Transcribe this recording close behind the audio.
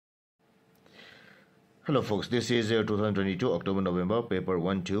Hello folks, this is 2022 October November paper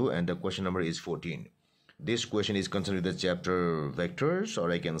 1-2 and the question number is 14. This question is concerned with the chapter vectors, or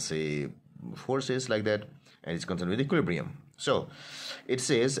I can say forces like that, and it's concerned with equilibrium. So it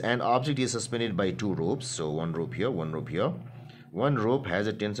says an object is suspended by two ropes, so one rope here, one rope here. One rope has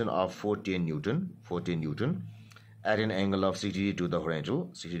a tension of 410 Newton at an angle of 60 degree to the horizontal,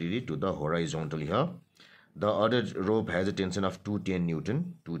 60 degree to the horizontal here. The other rope has a tension of 210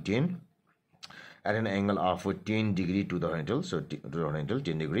 Newton, 210 at an angle of 10 degree to the horizontal, so to the horizontal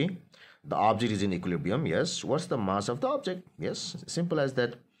 10 degree. The object is in equilibrium. Yes. What's the mass of the object? Yes, simple as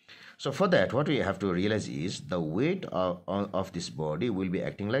that. So for that, what we have to realize is the weight of this body will be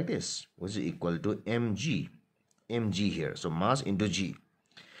acting like this, which is equal to mg here. So mass into g.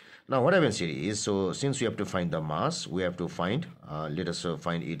 Now what I will say is, so since we have to find the mass, we have to find let us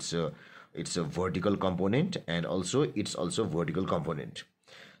find its a vertical component and also its vertical component.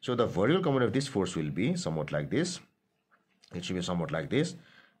 So the vertical component of this force will be somewhat like this. It should be somewhat like this.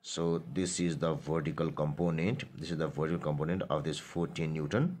 So this is the vertical component. This is the vertical component of this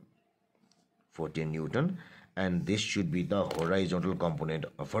 410 Newton, and this should be the horizontal component,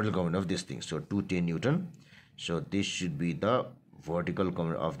 vertical component of this thing. So 210 Newton. So this should be the vertical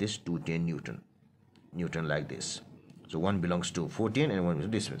component of this 210 Newton like this. So one belongs to 410 and one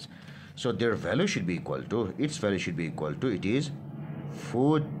belongs to distance. So their value should be equal to, its value should be equal to, it is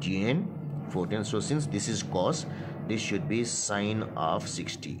 410. So since this is cos, this should be sine of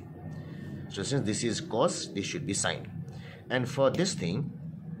 60. So since this is cos, this should be sine. And for this thing,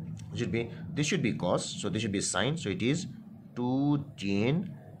 this should be cos, so this should be sine. So it is 210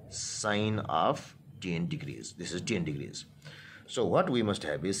 sine of 10 degrees. This is 10 degrees. So what we must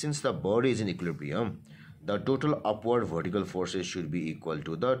have is, since the body is in equilibrium, the total upward vertical forces should be equal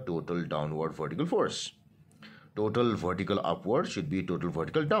to the total downward vertical force. Total vertical upward should be total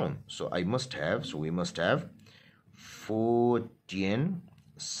vertical down. So we must have 410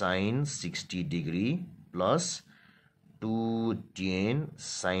 sine 60 degree plus 210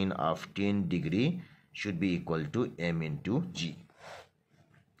 sine of 10 degree should be equal to m into g.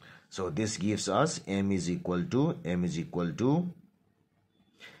 So this gives us m is equal to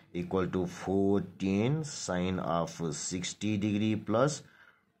 410 sine of 60 degree plus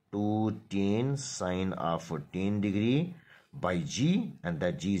 210 sine of 10 degree by g, and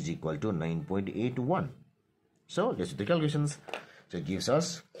that g is equal to 9.81. So let's do the calculations. So it gives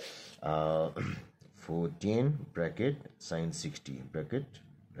us 410 bracket sine 60 bracket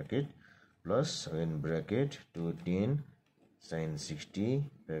plus in bracket 210 sine 60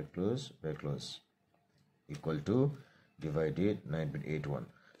 close equal to divided 9.81.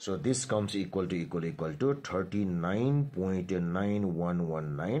 So this comes equal to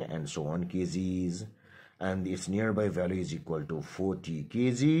 39.9119 and so on kgs, and its nearby value is equal to 40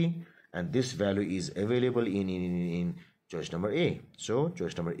 kg, and this value is available in choice number A. So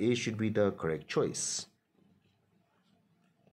choice number A should be the correct choice.